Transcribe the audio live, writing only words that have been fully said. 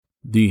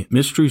The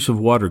Mysteries of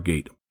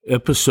Watergate,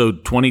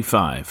 Episode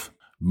 25,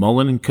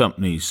 Mullen and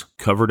Company's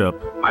Covered Up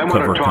I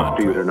Cover want to talk Contract.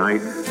 to you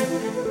tonight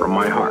from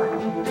my heart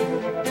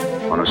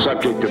on a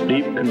subject of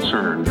deep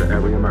concern to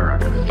every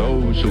American.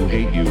 Those who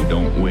hate you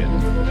don't win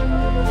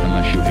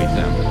unless you hate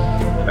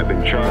them. I've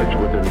been charged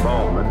with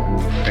involvement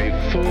in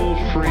A full,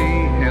 free,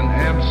 and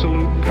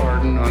absolute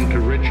pardon unto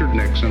Richard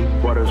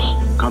Nixon. what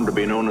has come to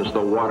be known as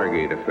the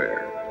Watergate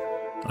affair.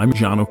 I'm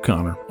John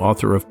O'Connor,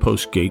 author of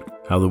Postgate,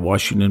 How the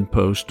Washington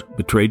Post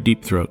Betrayed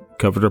Deep Throat,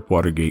 Covered Up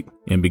Watergate,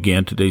 and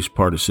began today's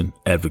partisan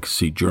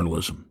advocacy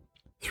journalism.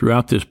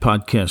 Throughout this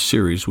podcast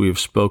series, we have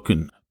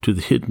spoken to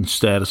the hidden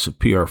status of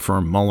PR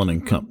firm Mullen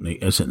and Company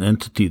as an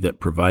entity that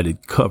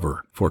provided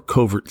cover for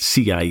covert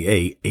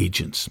CIA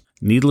agents.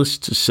 Needless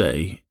to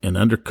say, an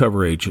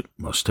undercover agent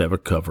must have a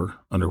cover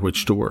under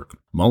which to work.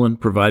 Mullen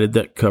provided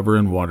that cover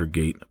in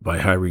Watergate by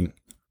hiring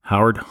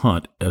Howard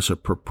Hunt as a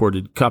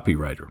purported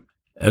copywriter.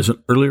 As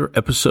an earlier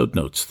episode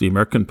notes, the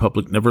American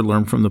public never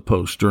learned from the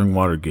Post during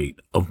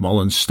Watergate of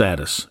Mullen's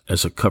status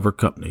as a cover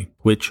company,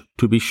 which,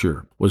 to be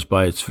sure, was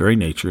by its very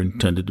nature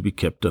intended to be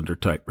kept under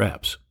tight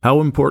wraps. How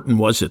important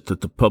was it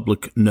that the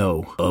public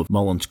know of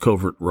Mullen's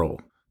covert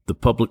role? The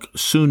public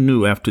soon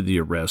knew after the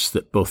arrest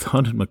that both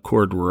Hunt and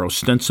McCord were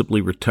ostensibly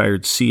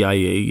retired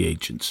CIA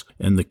agents,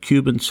 and the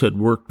Cubans had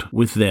worked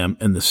with them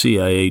and the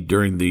CIA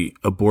during the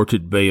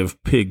aborted Bay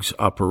of Pigs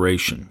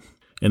operation.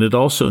 And it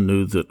also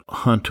knew that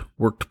Hunt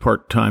worked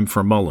part-time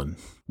for Mullen.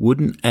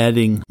 Wouldn't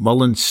adding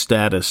Mullen's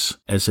status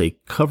as a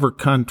cover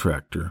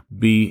contractor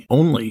be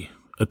only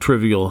a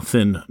trivial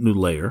thin new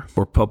layer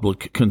for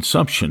public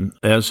consumption,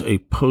 as a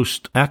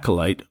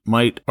Post-acolyte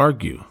might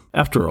argue?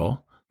 After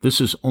all,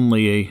 this is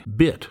only a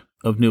bit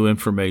of new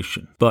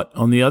information. But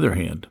on the other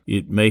hand,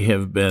 it may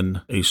have been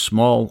a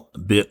small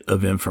bit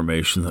of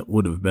information that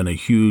would have been a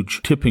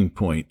huge tipping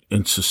point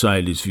in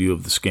society's view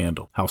of the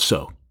scandal. How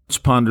so? Let's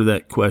ponder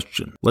that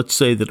question. Let's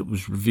say that it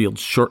was revealed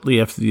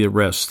shortly after the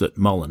arrest that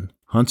Mullen,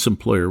 Hunt's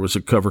employer, was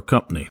a cover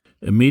company.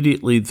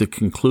 Immediately, the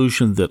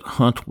conclusion that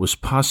Hunt was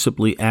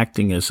possibly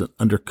acting as an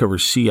undercover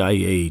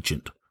CIA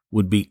agent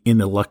would be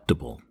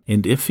ineluctable.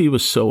 And if he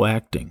was so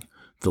acting,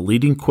 the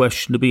leading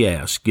question to be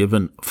asked,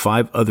 given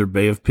 5 other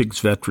Bay of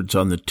Pigs veterans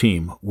on the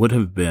team, would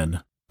have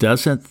been,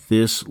 doesn't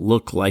this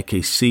look like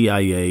a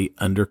CIA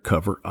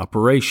undercover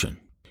operation?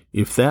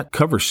 If that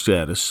cover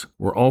status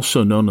were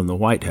also known in the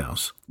White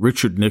House,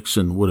 Richard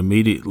Nixon would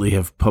immediately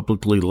have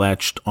publicly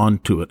latched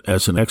onto it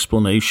as an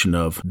explanation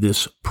of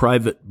this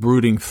private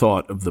brooding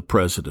thought of the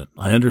president.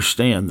 I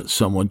understand that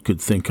someone could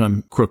think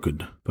I'm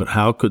crooked, but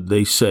how could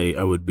they say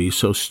I would be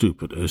so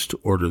stupid as to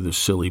order this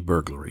silly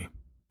burglary?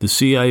 The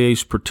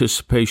CIA's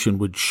participation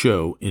would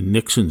show, in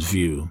Nixon's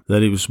view,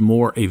 that he was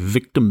more a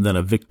victim than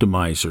a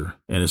victimizer,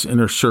 and his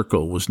inner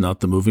circle was not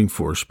the moving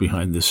force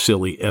behind this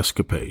silly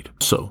escapade.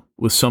 So,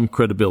 with some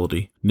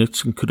credibility,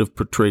 Nixon could have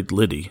portrayed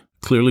Liddy,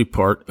 clearly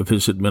part of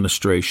his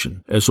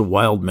administration, as a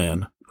wild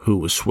man who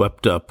was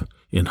swept up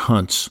in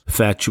Hunt's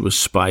fatuous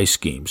spy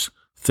schemes,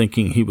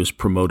 thinking he was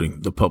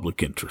promoting the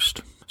public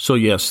interest. So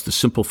yes, the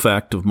simple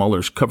fact of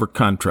Mueller's cover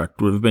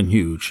contract would have been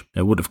huge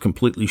and would have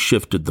completely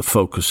shifted the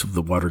focus of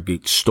the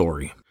Watergate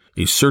story.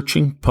 A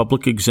searching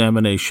public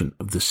examination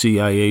of the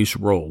CIA's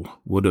role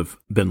would have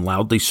been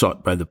loudly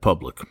sought by the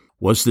public.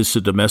 Was this a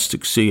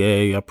domestic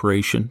CIA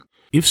operation?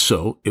 If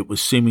so, it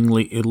was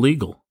seemingly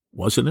illegal,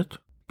 wasn't it?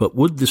 But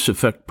would this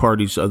affect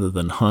parties other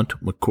than Hunt,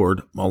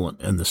 McCord, Mullen,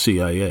 and the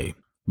CIA?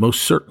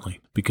 Most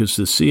certainly, because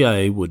the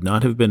CIA would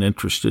not have been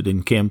interested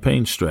in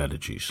campaign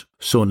strategies.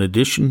 So in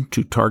addition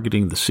to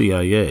targeting the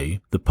CIA,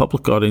 the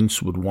public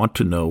audience would want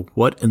to know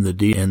what in the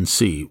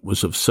DNC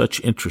was of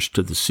such interest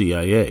to the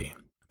CIA.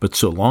 But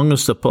so long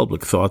as the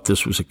public thought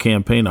this was a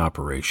campaign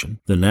operation,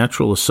 the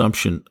natural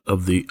assumption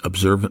of the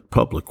observant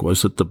public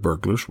was that the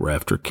burglars were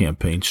after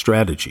campaign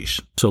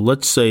strategies. So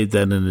let's say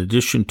that in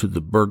addition to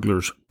the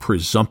burglars'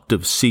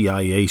 presumptive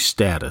CIA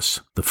status,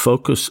 the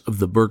focus of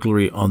the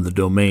burglary on the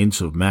domains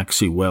of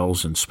Maxie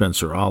Wells and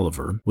Spencer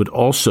Oliver would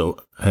also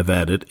have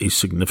added a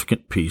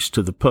significant piece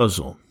to the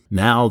puzzle.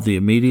 Now the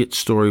immediate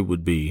story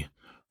would be,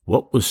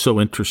 what was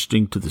so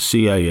interesting to the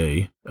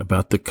CIA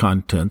about the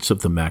contents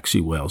of the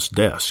Maxie Wells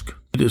desk?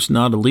 It is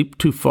not a leap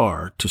too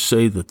far to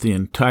say that the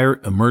entire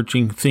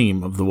emerging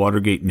theme of the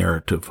Watergate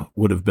narrative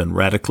would have been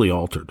radically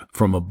altered,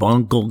 from a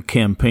bungled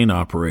campaign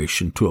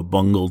operation to a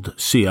bungled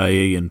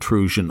CIA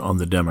intrusion on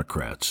the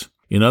Democrats.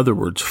 In other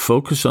words,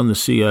 focus on the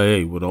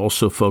CIA would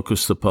also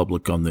focus the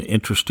public on the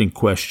interesting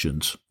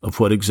questions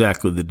of what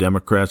exactly the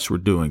Democrats were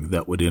doing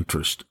that would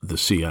interest the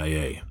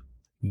CIA.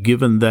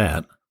 Given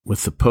that,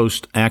 with the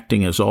Post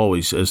acting as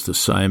always as the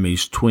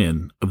Siamese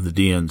twin of the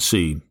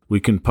DNC,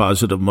 we can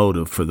posit a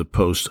motive for the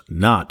Post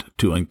not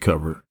to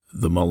uncover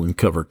the Mullen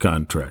cover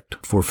contract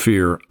for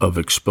fear of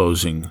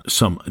exposing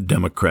some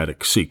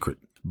Democratic secret.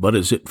 But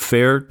is it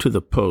fair to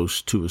the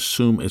Post to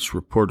assume its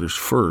reporters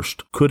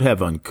first could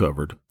have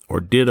uncovered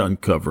or did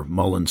uncover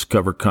Mullen's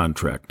cover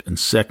contract, and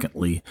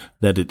secondly,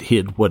 that it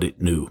hid what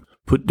it knew?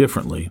 Put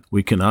differently,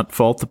 we cannot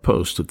fault the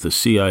Post if the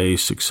CIA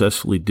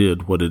successfully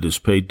did what it is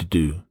paid to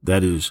do,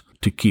 that is,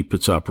 to keep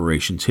its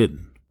operations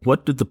hidden.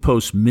 What did the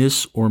Post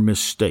miss or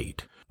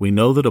misstate? We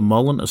know that a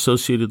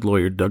Mullen-associated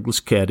lawyer,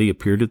 Douglas Caddy,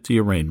 appeared at the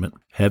arraignment,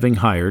 having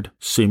hired,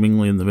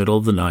 seemingly in the middle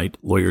of the night,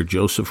 lawyer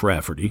Joseph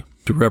Rafferty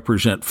to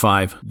represent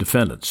 5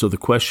 defendants. So the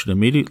question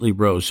immediately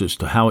rose as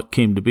to how it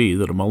came to be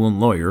that a Mullen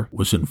lawyer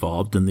was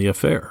involved in the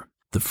affair.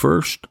 The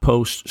first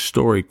Post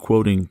story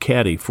quoting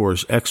Caddy for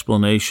his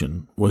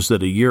explanation was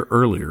that a year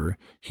earlier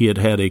he had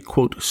had a,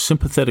 quote,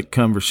 sympathetic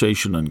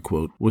conversation,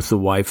 unquote, with the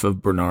wife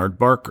of Bernard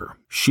Barker.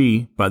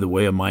 She, by the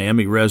way, a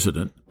Miami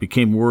resident,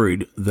 became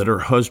worried that her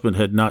husband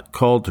had not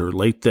called her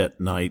late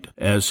that night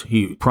as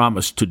he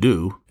promised to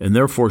do, and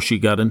therefore she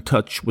got in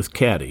touch with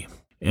Caddy.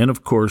 And,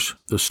 of course,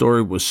 the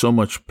story was so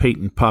much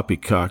patent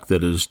poppycock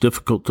that it is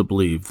difficult to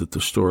believe that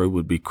the story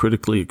would be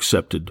critically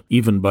accepted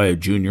even by a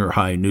junior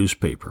high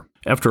newspaper.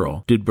 After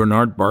all, did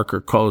Bernard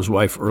Barker call his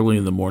wife early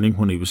in the morning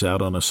when he was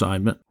out on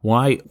assignment?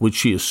 Why would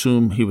she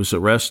assume he was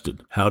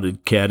arrested? How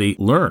did Caddy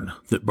learn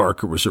that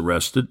Barker was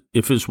arrested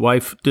if his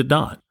wife did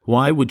not?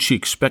 Why would she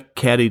expect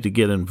Caddy to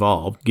get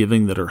involved,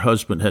 given that her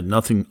husband had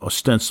nothing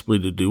ostensibly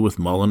to do with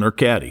Mullen or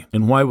Caddy?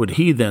 And why would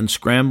he then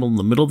scramble in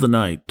the middle of the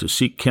night to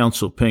seek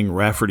counsel paying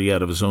Rafferty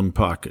out of his own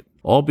pocket?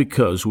 All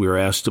because, we are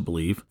asked to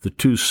believe, the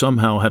two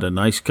somehow had a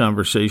nice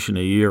conversation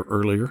a year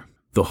earlier?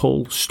 The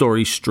whole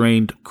story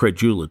strained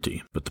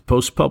credulity, but the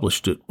Post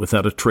published it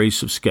without a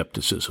trace of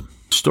skepticism.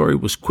 The story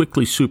was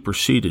quickly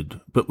superseded,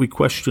 but we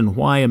question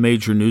why a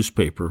major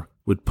newspaper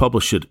would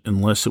publish it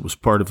unless it was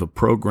part of a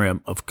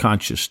program of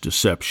conscious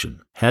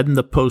deception. Hadn't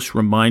the Post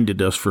reminded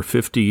us for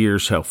 50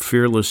 years how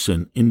fearless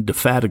and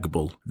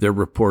indefatigable their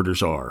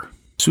reporters are?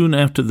 Soon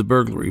after the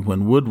burglary,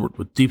 when Woodward,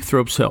 with Deep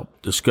Throat's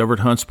help, discovered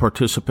Hunt's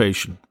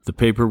participation, the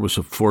paper was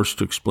forced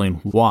to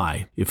explain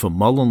why, if a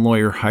Mullen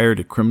lawyer hired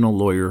a criminal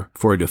lawyer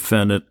for a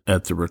defendant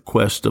at the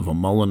request of a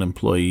Mullen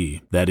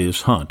employee, that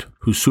is, Hunt,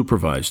 who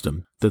supervised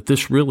him, that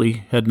this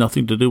really had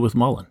nothing to do with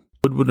Mullen.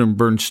 Woodward and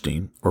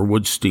Bernstein, or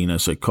Woodstein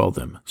as they call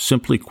them,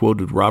 simply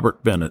quoted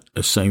Robert Bennett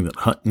as saying that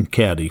Hunt and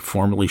Caddy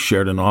formerly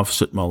shared an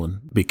office at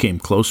Mullen, became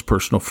close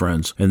personal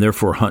friends, and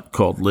therefore Hunt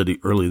called Liddy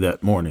early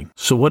that morning.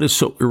 So what is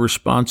so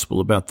irresponsible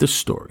about this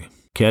story?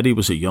 Caddy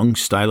was a young,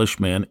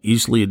 stylish man,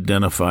 easily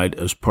identified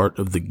as part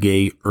of the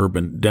gay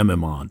urban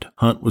demimonde.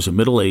 Hunt was a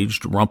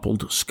middle-aged,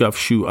 rumpled,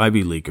 scuff-shoe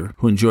Ivy Leaguer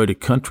who enjoyed a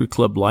country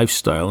club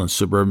lifestyle in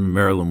suburban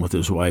Maryland with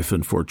his wife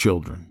and 4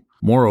 children.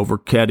 Moreover,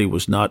 Caddy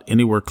was not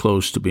anywhere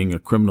close to being a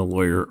criminal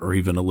lawyer or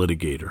even a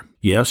litigator.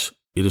 Yes,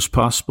 it is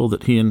possible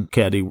that he and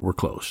Caddy were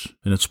close,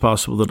 and it's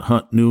possible that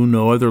Hunt knew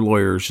no other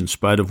lawyers in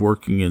spite of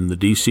working in the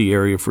D.C.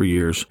 area for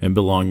years and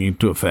belonging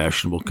to a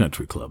fashionable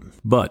country club.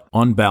 But,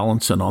 on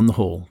balance and on the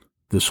whole,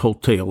 this whole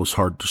tale is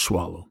hard to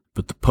swallow.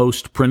 But the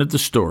Post printed the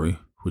story,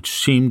 which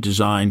seemed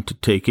designed to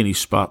take any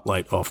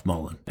spotlight off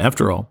Mullen.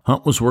 After all,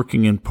 Hunt was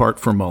working in part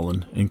for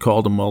Mullen and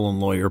called a Mullen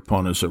lawyer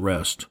upon his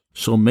arrest.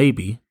 So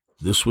maybe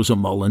this was a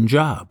Mullen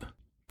job.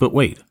 But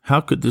wait, how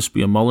could this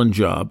be a Mullen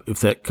job if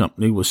that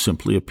company was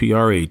simply a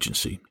PR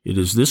agency? It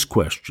is this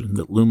question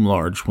that loomed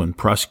large when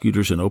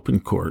prosecutors in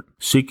open court,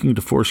 seeking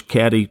to force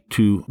Caddy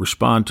to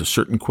respond to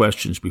certain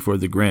questions before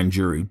the grand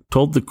jury,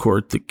 told the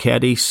court that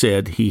Caddy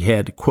said he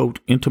had, quote,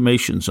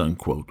 intimations,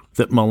 unquote,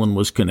 that Mullen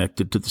was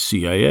connected to the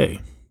CIA.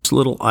 This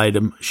little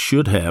item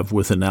should have,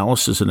 with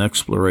analysis and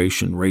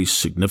exploration, raised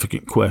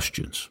significant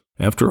questions.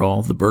 After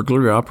all, the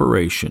burglary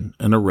operation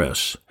and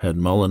arrests had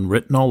Mullen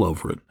written all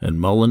over it, and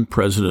Mullen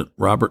President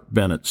Robert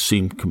Bennett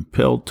seemed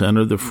compelled to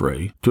enter the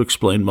fray to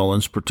explain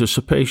Mullen's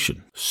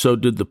participation. So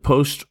did the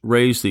Post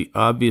raise the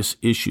obvious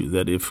issue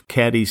that if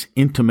Caddy's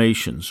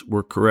intimations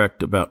were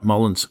correct about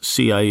Mullen's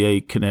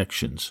CIA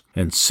connections,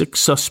 and 6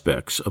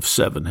 suspects of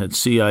 7 had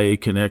CIA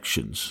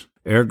connections,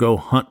 ergo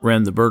Hunt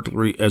ran the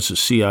burglary as a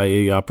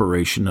CIA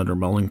operation under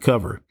Mullen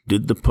cover,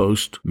 did the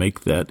Post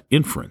make that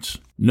inference?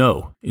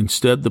 No.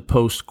 Instead, the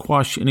Post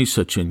quashed any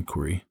such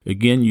inquiry,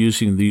 again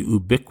using the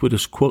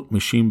ubiquitous quote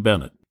machine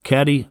Bennett.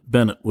 Caddy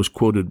Bennett was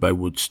quoted by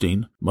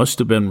Woodstein, must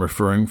have been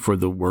referring for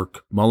the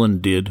work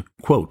Mullen did,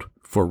 quote,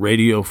 for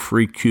Radio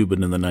Free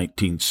Cuban in the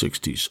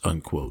 1960s,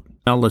 unquote.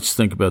 Now let's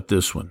think about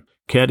this one.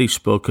 Caddy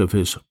spoke of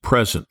his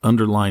present,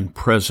 underlined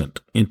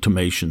present,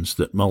 intimations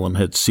that Mullen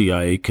had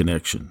CIA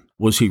connection.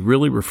 Was he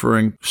really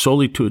referring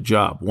solely to a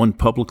job, one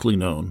publicly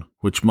known,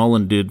 which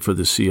Mullen did for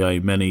the CIA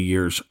many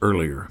years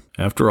earlier?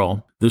 After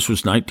all, this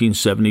was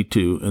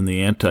 1972, and the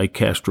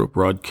anti-Castro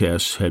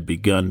broadcasts had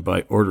begun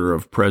by order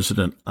of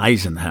President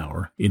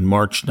Eisenhower in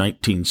March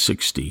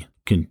 1960,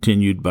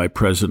 continued by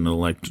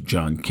President-elect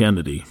John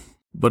Kennedy.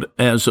 But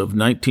as of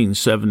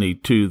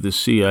 1972, the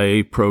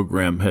CIA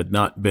program had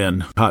not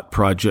been a hot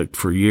project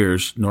for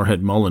years, nor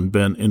had Mullen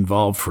been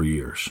involved for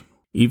years.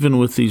 Even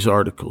with these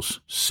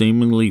articles,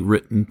 seemingly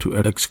written to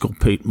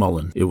exculpate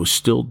Mullen, it was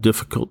still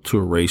difficult to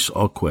erase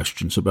all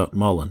questions about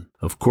Mullen.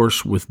 Of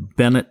course, with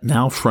Bennett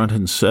now front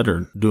and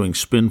center doing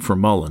spin for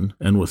Mullen,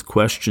 and with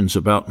questions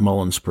about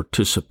Mullen's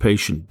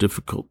participation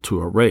difficult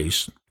to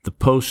erase, the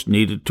Post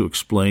needed to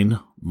explain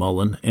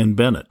Mullen and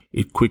Bennett.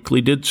 It quickly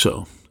did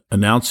so.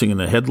 announcing in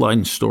a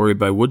headline story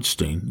by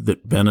Woodstein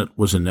that Bennett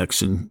was a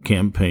Nixon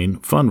campaign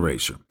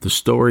fundraiser. The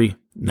story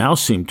now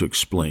seemed to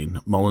explain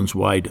Mullen's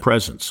wide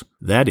presence,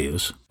 that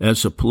is,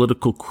 as a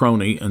political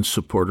crony and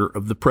supporter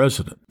of the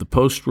president. The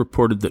Post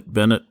reported that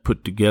Bennett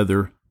put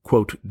together,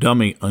 quote,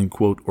 dummy,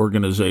 unquote,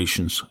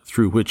 organizations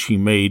through which he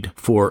made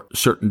for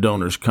certain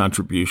donors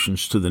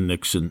contributions to the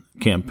Nixon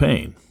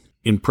campaign.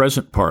 In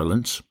present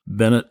parlance,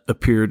 Bennett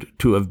appeared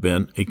to have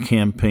been a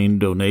campaign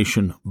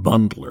donation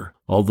bundler,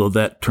 although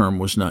that term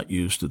was not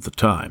used at the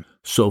time.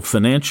 So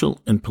financial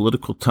and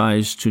political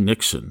ties to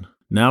Nixon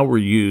now were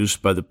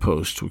used by the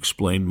Post to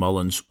explain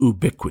Mullen's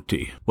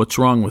ubiquity. What's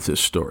wrong with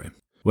this story?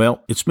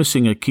 Well, it's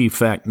missing a key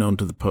fact known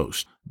to the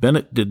Post.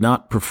 Bennett did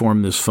not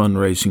perform this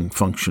fundraising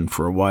function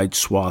for a wide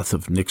swath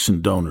of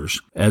Nixon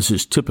donors, as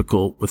is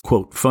typical with,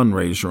 quote,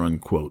 fundraiser,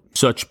 unquote.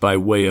 Such, by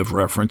way of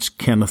reference,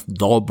 Kenneth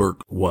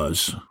Dahlberg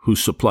was, who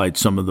supplied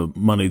some of the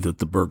money that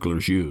the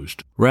burglars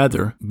used.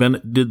 Rather,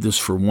 Bennett did this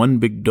for one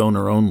big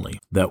donor only.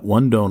 That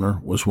one donor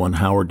was one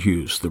Howard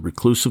Hughes, the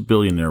reclusive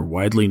billionaire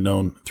widely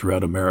known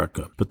throughout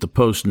America. But the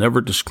Post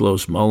never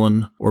disclosed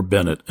Mullen or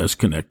Bennett as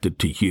connected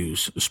to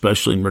Hughes,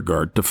 especially in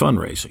regard to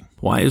fundraising.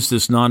 Why is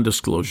this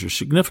non-disclosure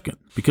significant?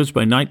 Because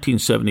by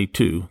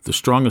 1972, the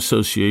strong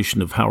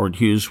association of Howard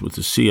Hughes with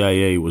the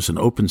CIA was an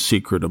open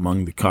secret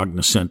among the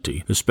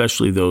cognoscenti,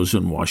 especially those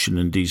in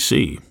Washington,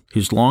 D.C.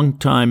 His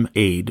longtime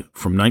aide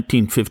from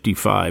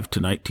 1955 to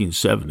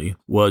 1970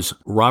 was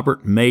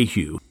Robert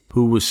Mayhew,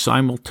 who was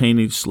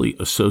simultaneously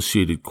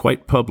associated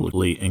quite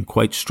publicly and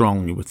quite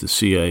strongly with the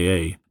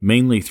CIA,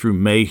 mainly through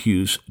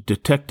Mayhew's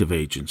detective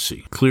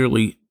agency.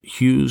 Clearly,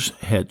 Hughes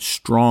had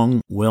strong,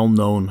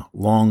 well-known,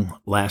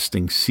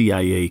 long-lasting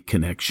CIA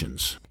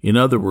connections. In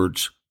other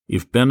words,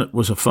 if Bennett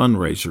was a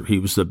fundraiser, he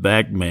was the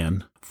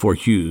bagman for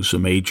Hughes, a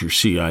major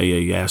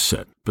CIA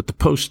asset. But the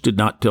Post did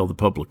not tell the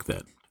public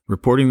that.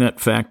 Reporting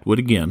that fact would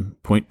again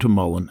point to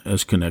Mullen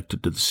as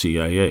connected to the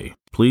CIA.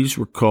 Please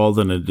recall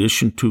that in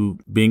addition to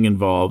being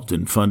involved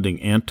in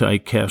funding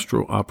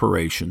anti-Castro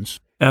operations,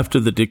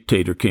 after the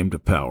dictator came to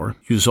power,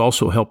 Hughes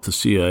also helped the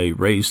CIA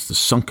raise the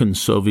sunken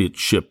Soviet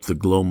ship, the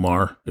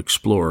Glomar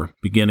Explorer,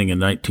 beginning in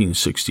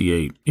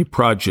 1968, a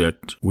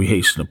project, we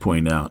hasten to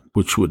point out,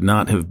 which would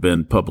not have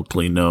been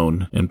publicly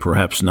known and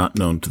perhaps not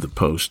known to the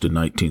Post in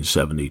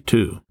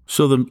 1972.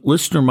 So the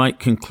listener might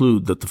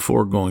conclude that the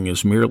foregoing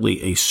is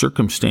merely a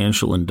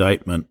circumstantial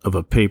indictment of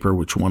a paper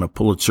which won a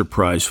Pulitzer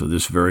Prize for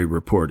this very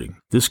reporting.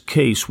 This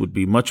case would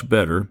be much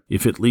better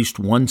if at least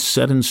one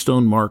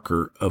set-in-stone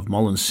marker of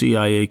Mullen's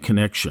CIA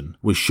connection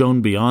was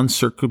shown beyond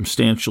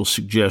circumstantial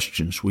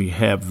suggestions we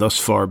have thus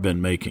far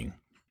been making.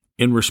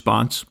 In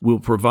response, we'll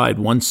provide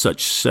one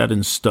such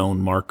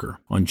set-in-stone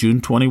marker. On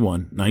June 21,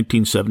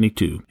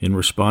 1972, in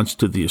response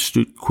to the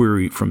astute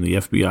query from the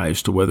FBI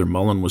as to whether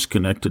Mullen was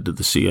connected to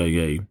the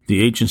CIA,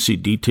 the agency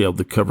detailed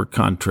the cover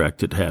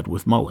contract it had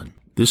with Mullen.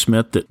 This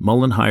meant that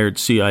Mullen hired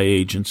CIA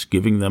agents,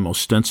 giving them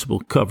ostensible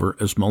cover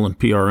as Mullen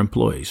PR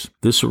employees.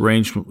 This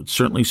arrangement would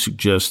certainly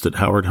suggest that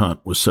Howard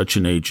Hunt was such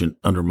an agent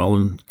under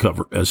Mullen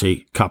cover as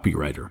a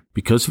copywriter.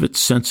 Because of its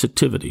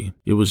sensitivity,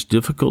 it was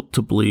difficult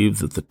to believe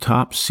that the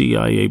top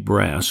CIA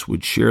brass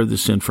would share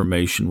this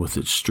information with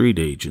its street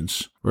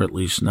agents, or at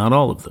least not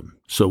all of them.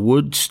 So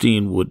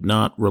Woodstein would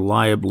not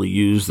reliably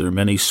use their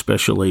many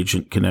special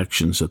agent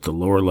connections at the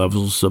lower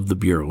levels of the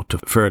Bureau to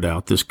ferret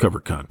out this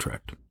cover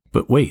contract.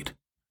 But wait.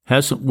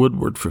 Hasn't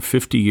Woodward for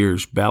 50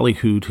 years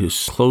ballyhooed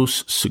his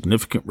close,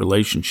 significant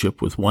relationship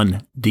with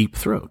one Deep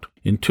Throat?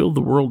 Until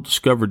the world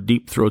discovered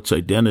Deep Throat's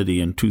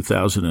identity in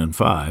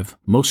 2005,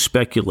 most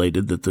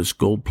speculated that this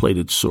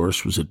gold-plated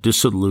source was a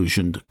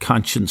disillusioned,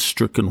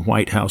 conscience-stricken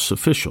White House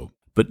official.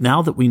 But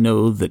now that we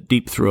know that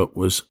Deep Throat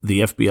was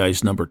the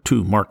FBI's number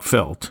 2, Mark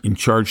Felt, in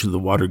charge of the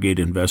Watergate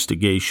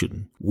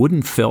investigation,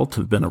 wouldn't Felt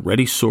have been a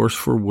ready source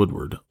for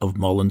Woodward of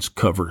Mullen's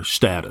cover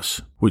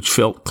status, which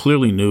Felt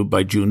clearly knew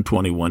by June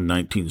 21,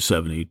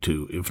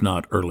 1972, if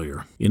not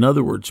earlier? In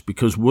other words,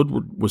 because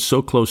Woodward was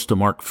so close to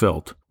Mark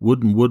Felt,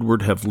 wouldn't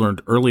Woodward have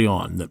learned early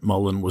on that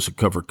Mullen was a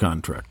cover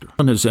contractor?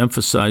 Mullen has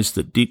emphasized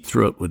that Deep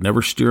Throat would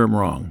never steer him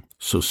wrong.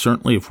 So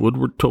certainly if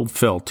Woodward told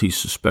Felt he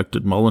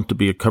suspected Mullen to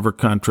be a cover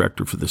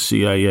contractor for the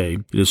CIA,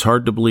 it is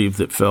hard to believe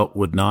that Felt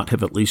would not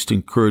have at least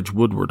encouraged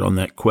Woodward on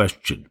that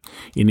question,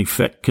 in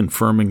effect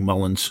confirming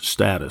Mullen's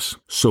status.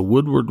 So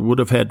Woodward would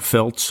have had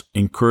Felt's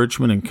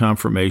encouragement and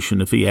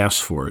confirmation if he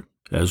asked for it,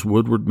 as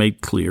Woodward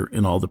made clear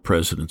in All the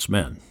President's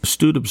Men.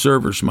 Astute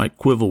observers might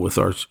quibble with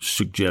our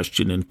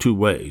suggestion in two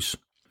ways.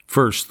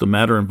 First, the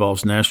matter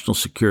involves national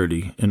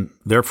security, and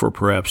therefore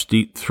perhaps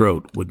Deep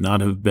Throat would not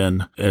have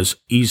been as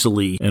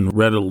easily and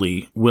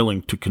readily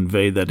willing to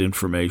convey that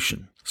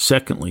information.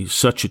 Secondly,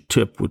 such a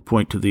tip would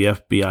point to the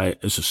FBI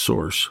as a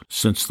source,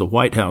 since the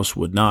White House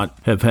would not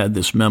have had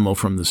this memo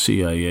from the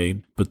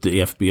CIA, but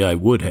the FBI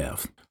would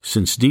have.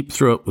 Since Deep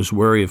Throat was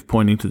wary of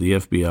pointing to the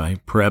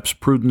FBI, perhaps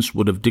prudence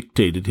would have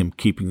dictated him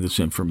keeping this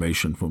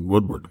information from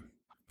Woodward.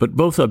 But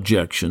both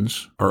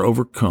objections are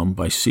overcome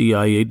by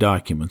CIA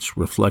documents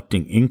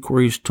reflecting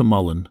inquiries to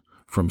Mullen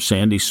from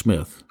Sandy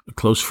Smith, a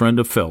close friend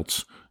of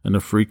Felt's, and a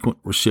frequent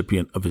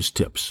recipient of his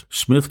tips.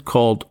 Smith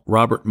called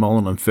Robert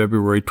Mullen on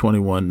February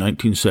 21,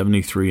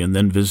 1973, and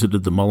then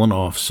visited the Mullen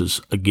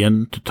offices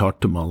again to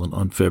talk to Mullen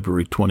on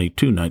February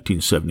 22,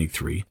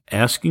 1973,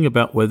 asking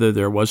about whether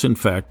there was in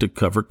fact a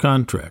cover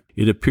contract.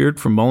 It appeared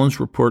from Mullen's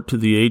report to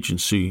the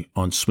agency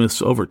on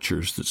Smith's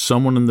overtures that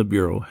someone in the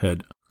Bureau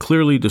had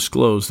clearly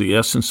disclosed the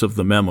essence of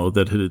the memo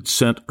that it had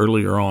sent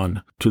earlier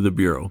on to the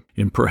Bureau,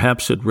 and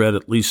perhaps had read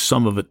at least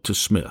some of it to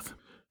Smith.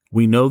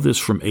 We know this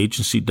from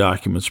agency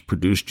documents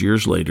produced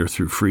years later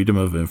through Freedom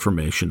of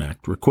Information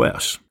Act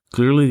requests.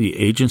 Clearly, the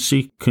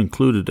agency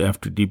concluded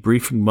after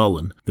debriefing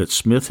Mullen that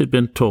Smith had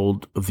been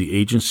told of the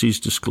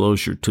agency's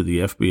disclosure to the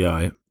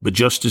FBI, but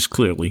just as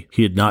clearly,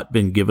 he had not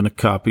been given a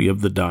copy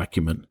of the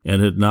document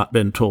and had not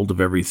been told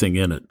of everything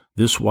in it.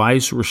 This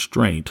wise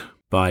restraint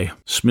by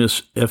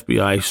Smith's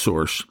FBI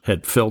source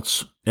had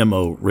Felt's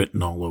M.O.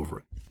 written all over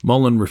it.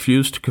 Mullen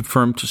refused to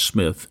confirm to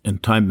Smith,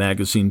 and Time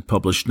magazine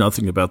published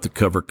nothing about the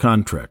cover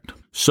contract.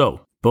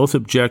 So, both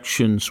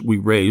objections we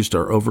raised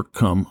are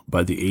overcome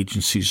by the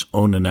agency's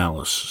own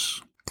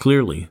analysis.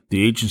 Clearly,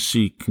 the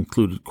agency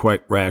concluded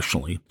quite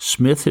rationally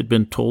Smith had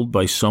been told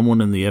by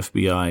someone in the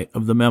FBI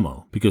of the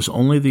memo, because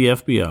only the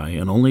FBI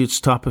and only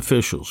its top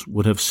officials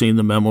would have seen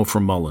the memo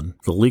from Mullen.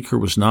 The leaker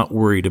was not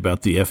worried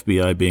about the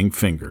FBI being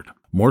fingered.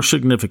 More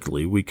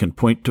significantly, we can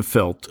point to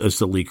Felt as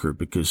the leaker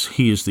because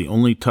he is the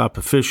only top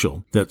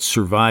official that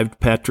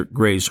survived Patrick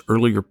Gray's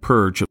earlier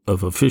purge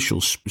of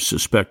officials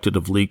suspected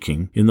of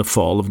leaking in the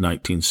fall of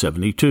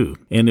 1972.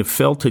 And if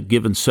Felt had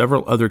given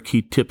several other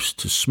key tips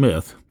to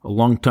Smith, a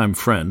longtime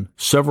friend,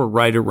 several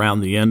right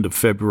around the end of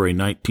February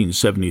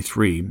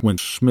 1973, when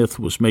Smith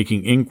was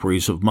making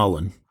inquiries of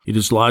Mullen, it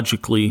is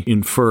logically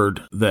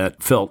inferred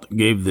that Felt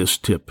gave this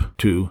tip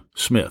to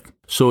Smith.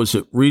 So is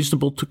it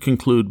reasonable to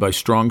conclude by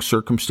strong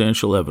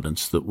circumstantial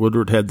evidence that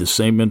Woodward had the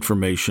same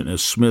information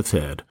as Smith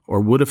had,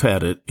 or would have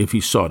had it if he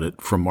sought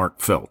it from Mark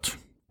Felt?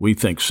 We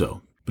think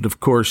so. But of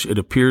course, it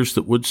appears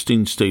that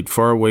Woodstein stayed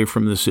far away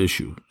from this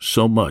issue,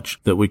 so much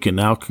that we can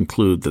now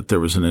conclude that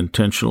there was an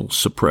intentional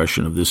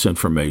suppression of this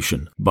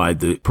information by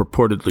the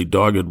purportedly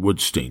dogged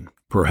Woodstein.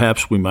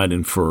 Perhaps we might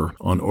infer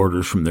on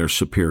orders from their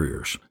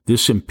superiors.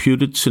 This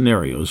imputed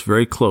scenario is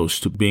very close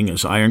to being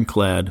as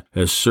ironclad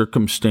as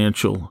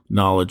circumstantial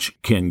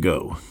knowledge can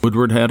go.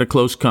 Woodward had a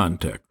close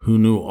contact who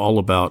knew all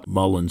about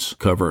Mullen's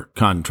cover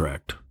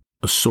contract,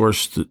 a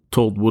source that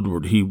told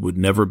Woodward he would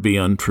never be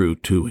untrue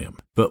to him.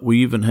 But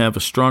we even have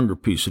a stronger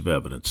piece of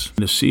evidence.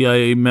 In a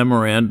CIA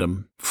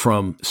memorandum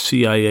from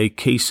CIA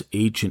case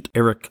agent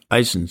Eric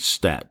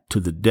Eisenstadt to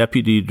the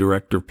Deputy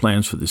Director of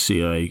Plans for the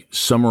CIA,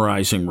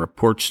 summarizing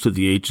reports to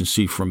the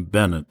agency from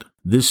Bennett,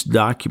 this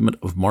document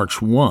of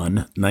March 1,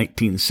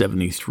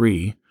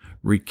 1973,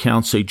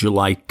 recounts a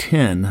July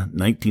 10,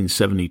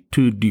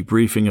 1972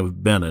 debriefing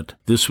of Bennett.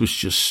 This was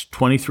just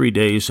 23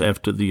 days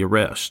after the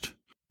arrest.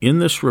 In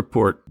this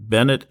report,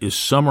 Bennett is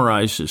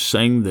summarized as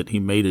saying that he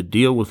made a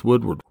deal with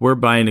Woodward,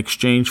 whereby in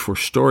exchange for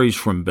stories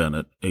from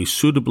Bennett, a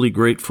suitably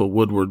grateful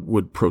Woodward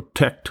would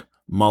protect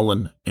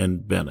Mullen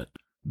and Bennett.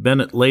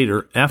 Bennett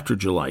later, after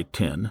July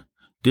 10,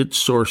 did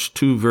source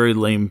two very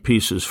lame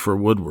pieces for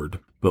Woodward,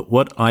 but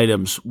what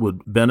items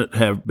would Bennett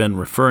have been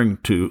referring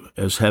to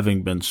as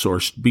having been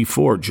sourced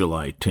before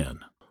July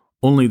 10?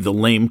 Only the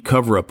lame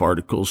cover-up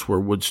articles where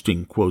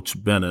Woodstein quotes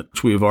Bennett,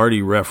 which we have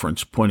already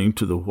referenced, pointing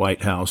to the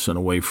White House and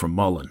away from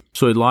Mullen.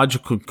 So a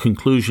logical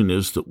conclusion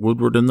is that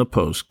Woodward and the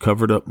Post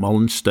covered up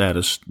Mullen's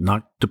status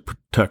not to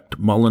protect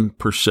Mullen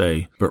per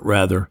se, but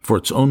rather for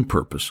its own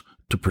purpose,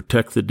 to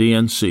protect the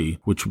DNC,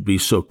 which would be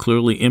so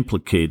clearly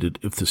implicated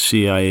if the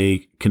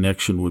CIA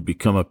connection would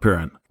become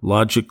apparent,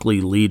 logically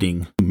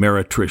leading to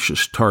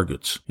meretricious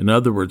targets. In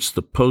other words,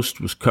 the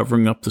Post was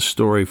covering up the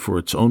story for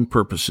its own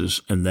purposes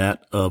and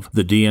that of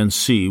the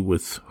DNC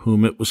with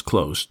whom it was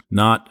close,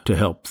 not to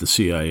help the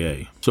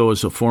CIA. So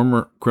as a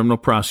former criminal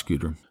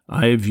prosecutor,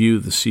 I view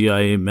the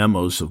CIA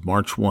memos of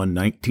March 1,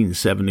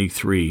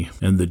 1973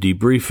 and the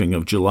debriefing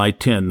of July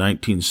 10,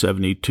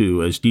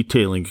 1972 as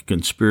detailing a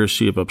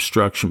conspiracy of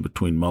obstruction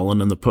between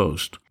Mullen and the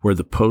Post, where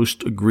the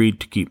Post agreed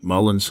to keep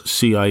Mullen's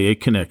CIA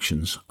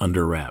connections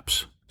under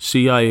wraps.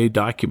 CIA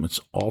documents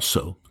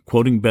also,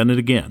 quoting Bennett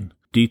again,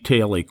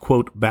 detail a,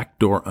 quote,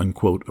 backdoor,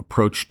 unquote,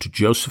 approach to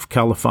Joseph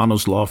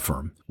Califano's law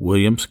firm,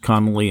 Williams,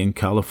 Connolly &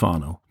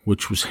 Califano,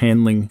 which was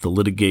handling the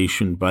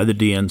litigation by the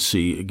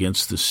DNC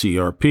against the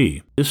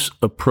CRP. This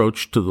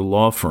approach to the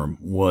law firm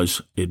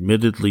was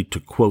admittedly to,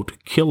 quote,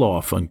 kill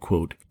off,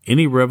 unquote,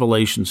 any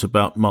revelations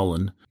about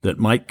Mullen that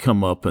might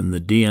come up in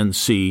the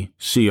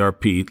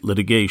DNC-CRP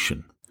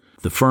litigation.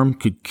 The firm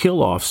could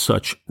kill off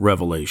such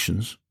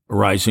revelations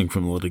arising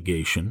from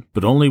litigation,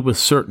 but only with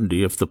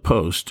certainty if the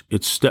Post,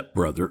 its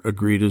stepbrother,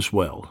 agreed as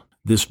well.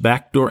 This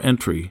backdoor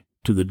entry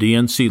to the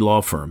DNC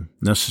law firm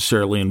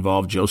necessarily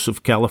involved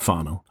Joseph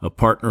Califano, a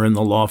partner in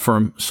the law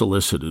firm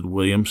solicited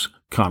Williams,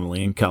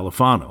 Connolly &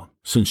 Califano.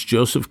 Since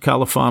Joseph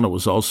Califano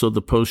was also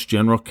the Post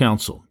general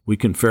counsel, we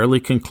can fairly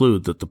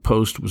conclude that the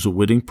Post was a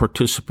witting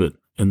participant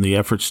in the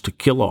efforts to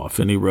kill off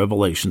any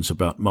revelations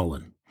about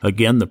Mullen.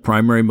 Again, the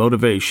primary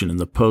motivation in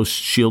the Post's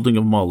shielding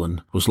of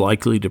Mullen was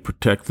likely to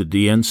protect the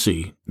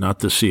DNC, not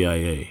the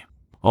CIA.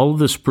 All of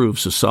this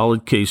proves a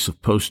solid case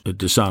of Post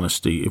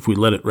dishonesty if we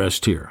let it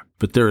rest here.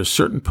 But there is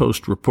certain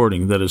Post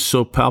reporting that is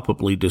so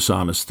palpably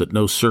dishonest that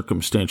no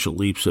circumstantial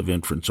leaps of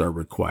inference are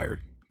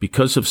required.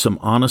 Because of some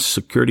honest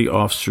security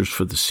officers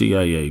for the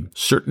CIA,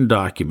 certain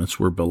documents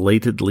were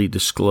belatedly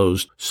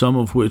disclosed, some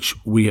of which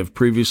we have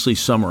previously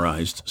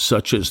summarized,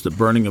 such as the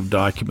burning of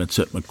documents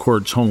at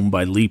McCord's home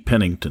by Lee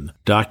Pennington,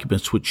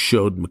 documents which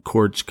showed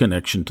McCord's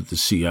connection to the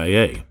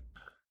CIA.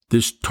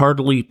 This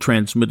tardily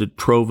transmitted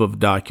trove of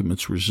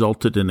documents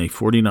resulted in a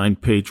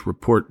 49-page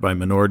report by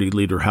Minority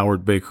Leader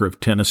Howard Baker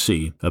of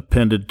Tennessee,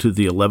 appended to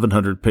the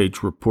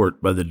 1,100-page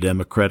report by the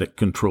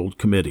Democratic-controlled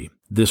committee.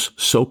 This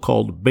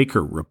so-called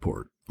Baker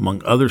Report,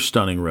 among other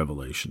stunning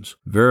revelations,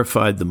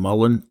 verified the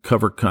Mullen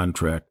cover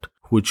contract,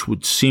 which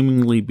would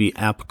seemingly be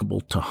applicable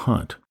to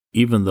Hunt,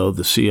 even though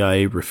the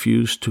CIA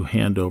refused to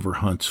hand over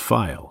Hunt's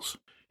files.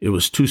 It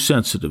was too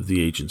sensitive,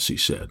 the agency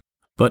said.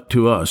 But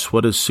to us,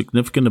 what is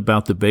significant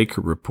about the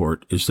Baker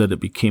Report is that it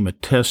became a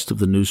test of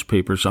the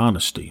newspaper's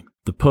honesty.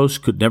 The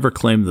Post could never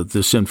claim that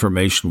this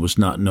information was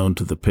not known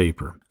to the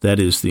paper, that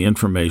is, the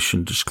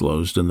information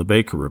disclosed in the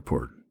Baker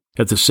Report.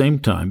 At the same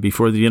time,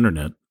 before the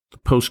Internet, the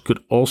Post could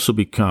also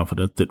be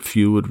confident that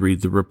few would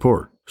read the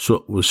report, so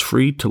it was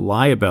free to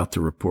lie about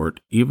the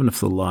report, even if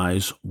the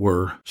lies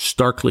were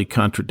starkly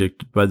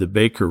contradicted by the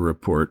Baker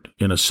Report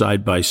in a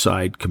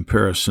side-by-side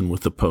comparison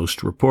with the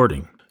Post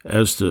reporting.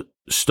 As the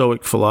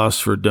Stoic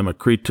philosopher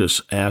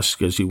Democritus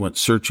asked as he went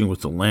searching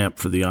with a lamp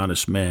for the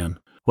honest man,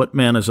 what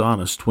man is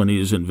honest when he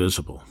is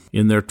invisible?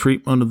 In their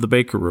treatment of the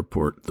Baker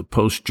Report, the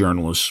Post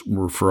journalists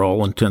were for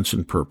all intents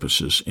and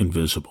purposes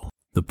invisible.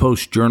 The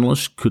Post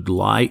journalists could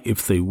lie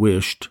if they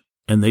wished,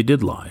 and they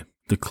did lie.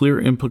 The clear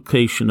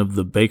implication of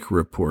the Baker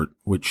Report,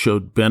 which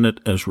showed Bennett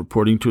as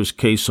reporting to his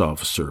case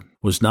officer,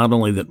 was not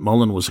only that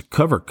Mullen was a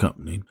cover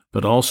company,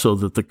 but also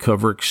that the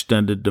cover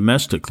extended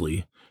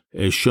domestically,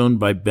 as shown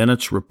by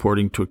Bennett's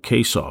reporting to a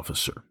case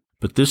officer.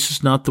 But this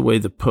is not the way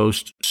the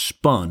Post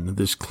spun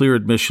this clear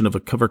admission of a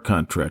cover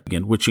contract,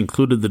 again, which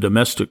included the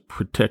domestic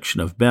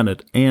protection of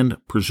Bennett and,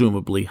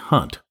 presumably,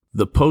 Hunt.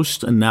 The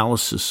Post's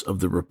analysis of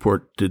the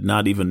report did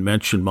not even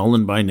mention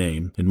Mullen by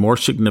name, and more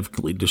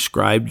significantly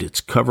described its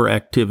cover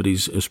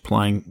activities as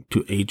applying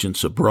to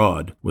agents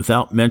abroad,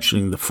 without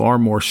mentioning the far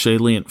more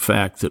salient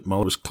fact that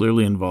Mullen was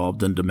clearly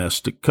involved in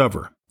domestic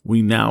cover.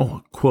 We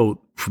now quote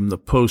from the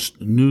Post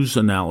news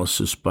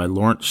analysis by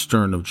Lawrence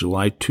Stern of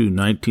July 2,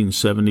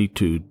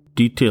 1972,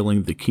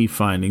 detailing the key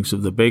findings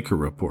of the Baker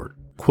Report.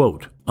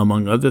 Quote,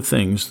 among other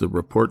things, the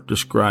report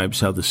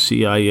describes how the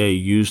CIA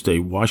used a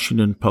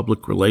Washington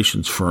public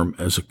relations firm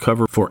as a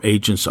cover for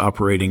agents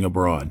operating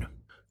abroad.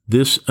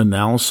 This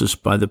analysis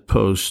by the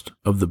Post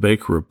of the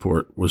Baker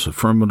Report was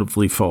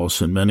affirmatively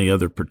false in many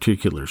other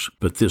particulars,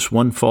 but this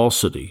one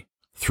falsity,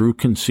 through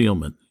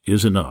concealment,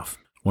 is enough.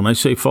 When I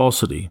say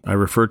falsity, I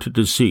refer to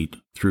deceit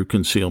through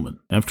concealment.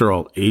 After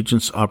all,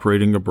 agents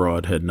operating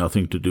abroad had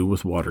nothing to do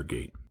with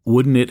Watergate.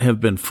 Wouldn't it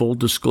have been full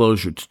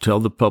disclosure to tell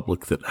the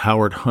public that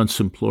Howard Hunt's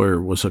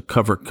employer was a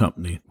cover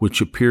company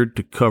which appeared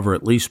to cover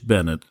at least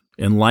Bennett,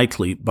 and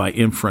likely, by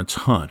inference,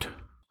 Hunt?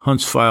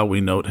 Hunt's file,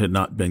 we note, had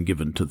not been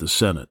given to the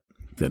Senate.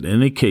 That in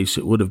any case,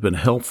 it would have been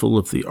helpful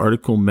if the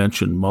article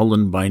mentioned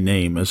Mullen by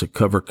name as a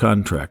cover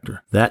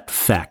contractor. That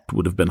fact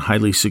would have been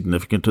highly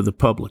significant to the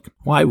public.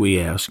 Why, we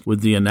ask,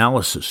 would the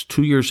analysis,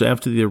 2 years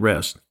after the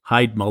arrest,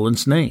 hide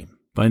Mullen's name?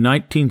 By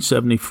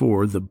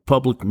 1974, the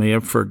public may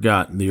have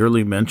forgotten the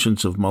early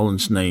mentions of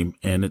Mullen's name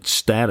and its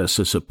status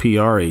as a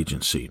PR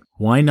agency.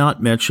 Why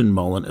not mention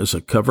Mullen as a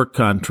cover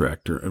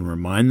contractor and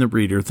remind the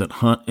reader that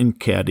Hunt and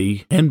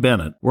Caddy and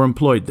Bennett were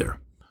employed there?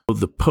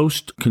 The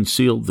Post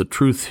concealed the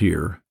truth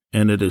here,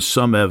 and it is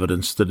some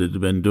evidence that it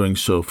had been doing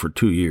so for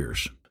 2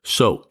 years.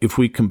 So, if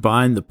we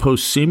combine the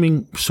Post's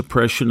seeming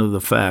suppression of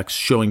the facts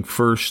showing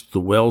first the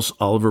Wells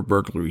Oliver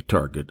burglary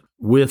target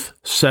with,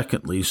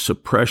 secondly,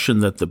 suppression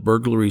that the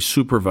burglary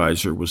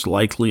supervisor was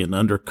likely an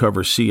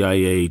undercover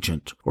CIA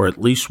agent, or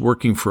at least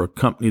working for a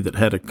company that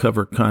had a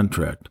cover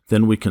contract,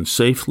 then we can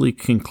safely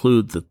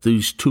conclude that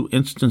these two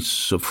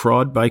instances of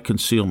fraud by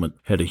concealment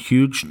had a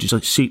huge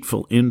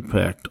deceitful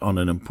impact on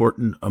an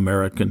important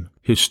American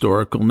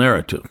historical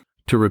narrative.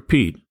 To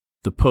repeat,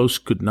 the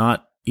Post could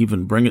not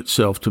even bring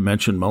itself to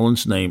mention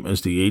Mullen's name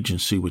as the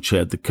agency which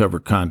had the cover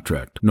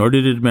contract, nor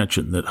did it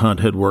mention that Hunt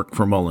had worked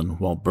for Mullen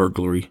while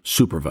burglary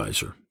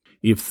supervisor.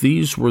 If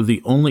these were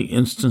the only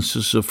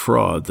instances of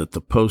fraud that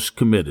the Post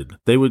committed,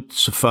 they would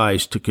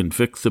suffice to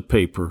convict the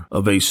paper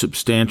of a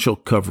substantial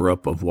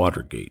cover-up of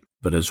Watergate.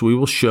 But as we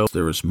will show,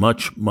 there is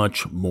much,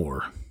 much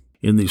more.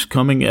 In these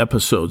coming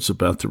episodes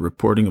about the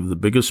reporting of the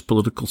biggest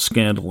political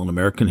scandal in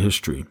American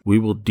history, we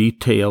will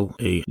detail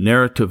a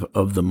narrative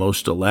of the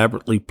most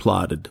elaborately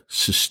plotted,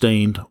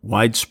 sustained,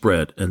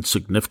 widespread, and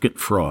significant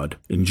fraud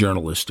in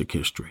journalistic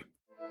history.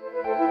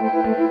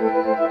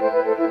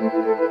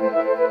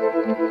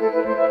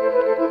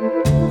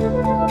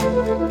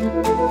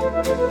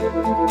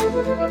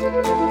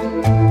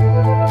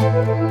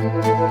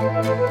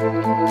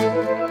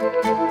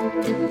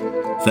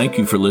 Thank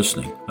you for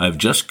listening. I have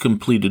just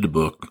completed a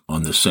book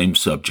on the same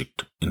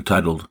subject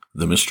entitled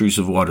The Mysteries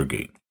of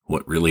Watergate,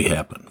 What Really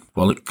Happened.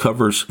 While it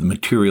covers the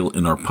material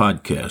in our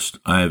podcast,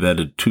 I have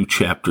added 2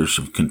 chapters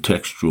of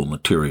contextual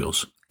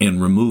materials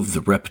and removed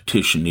the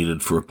repetition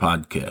needed for a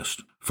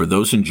podcast. For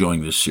those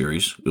enjoying this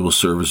series, it will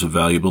serve as a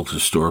valuable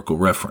historical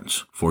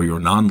reference. For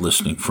your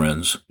non-listening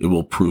friends, it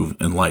will prove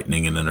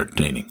enlightening and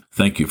entertaining.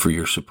 Thank you for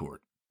your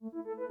support.